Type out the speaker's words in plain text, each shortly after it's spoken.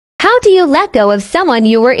How do you let go of someone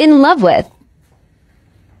you were in love with?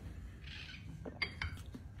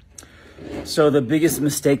 So the biggest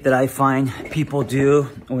mistake that I find people do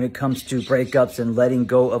when it comes to breakups and letting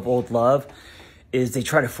go of old love is they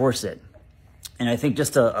try to force it. And I think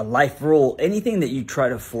just a life rule, anything that you try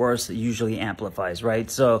to force usually amplifies, right?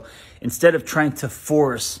 So instead of trying to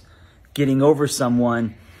force getting over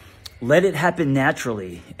someone, let it happen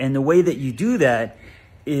naturally. And the way that you do that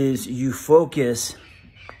is you focus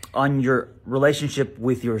on your relationship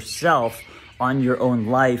with yourself, on your own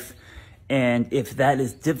life. And if that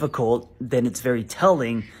is difficult, then it's very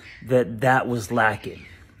telling that that was lacking,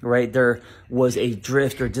 right? There was a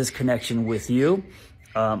drift or disconnection with you.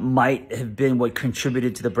 Might have been what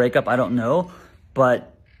contributed to the breakup. I don't know.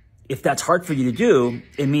 But if that's hard for you to do,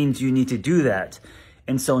 it means you need to do that.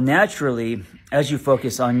 And so naturally, as you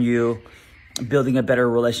focus on you building a better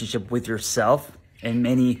relationship with yourself, and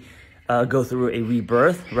many go through a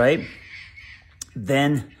rebirth, right?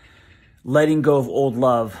 Then letting go of old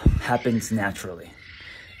love happens naturally.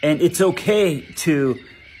 And it's okay to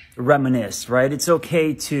reminisce, right? It's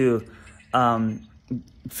okay to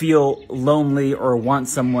feel lonely or want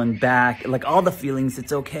someone back. Like all the feelings,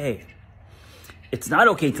 it's okay. It's not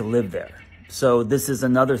okay to live there. So this is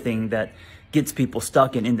another thing that gets people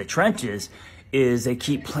stuck in the trenches, is they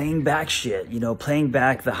keep playing back shit, playing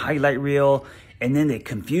back the highlight reel, and then they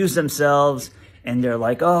confuse themselves and they're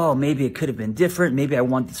like, oh, maybe it could have been different. Maybe I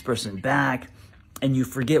want this person back. And you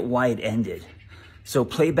forget why it ended. So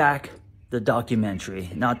play back the documentary,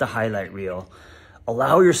 not the highlight reel.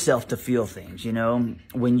 Allow yourself to feel things,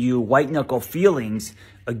 When you white knuckle feelings,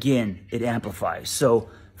 again, it amplifies. So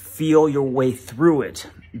feel your way through it.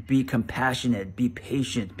 Be compassionate, be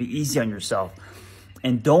patient, be easy on yourself.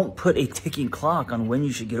 And don't put a ticking clock on when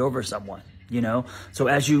you should get over someone, So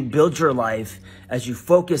as you build your life, as you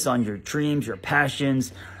focus on your dreams, your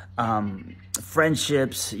passions,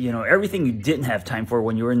 friendships, everything you didn't have time for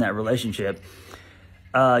when you were in that relationship,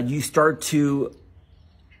 you start to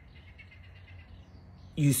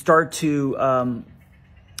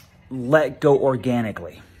let go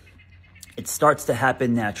organically. It starts to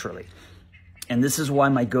happen naturally. And this is why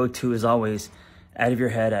my go-to is always out of your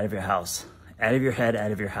head, out of your house, out of your head,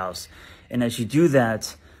 out of your house. And as you do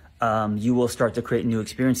that, you will start to create new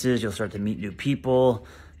experiences. You'll start to meet new people.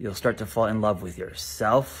 You'll start to fall in love with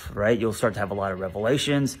yourself, right? You'll start to have a lot of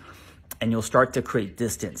revelations, and you'll start to create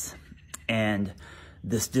distance. And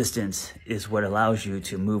this distance is what allows you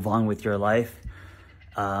to move on with your life.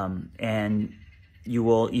 And you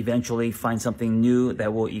will eventually find something new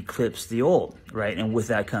that will eclipse the old, right? And with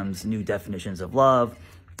that comes new definitions of love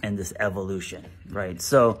and this evolution, right?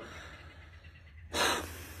 So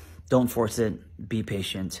don't force it. Be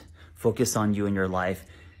patient. Focus on you and your life,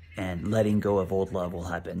 and letting go of old love will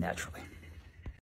happen naturally.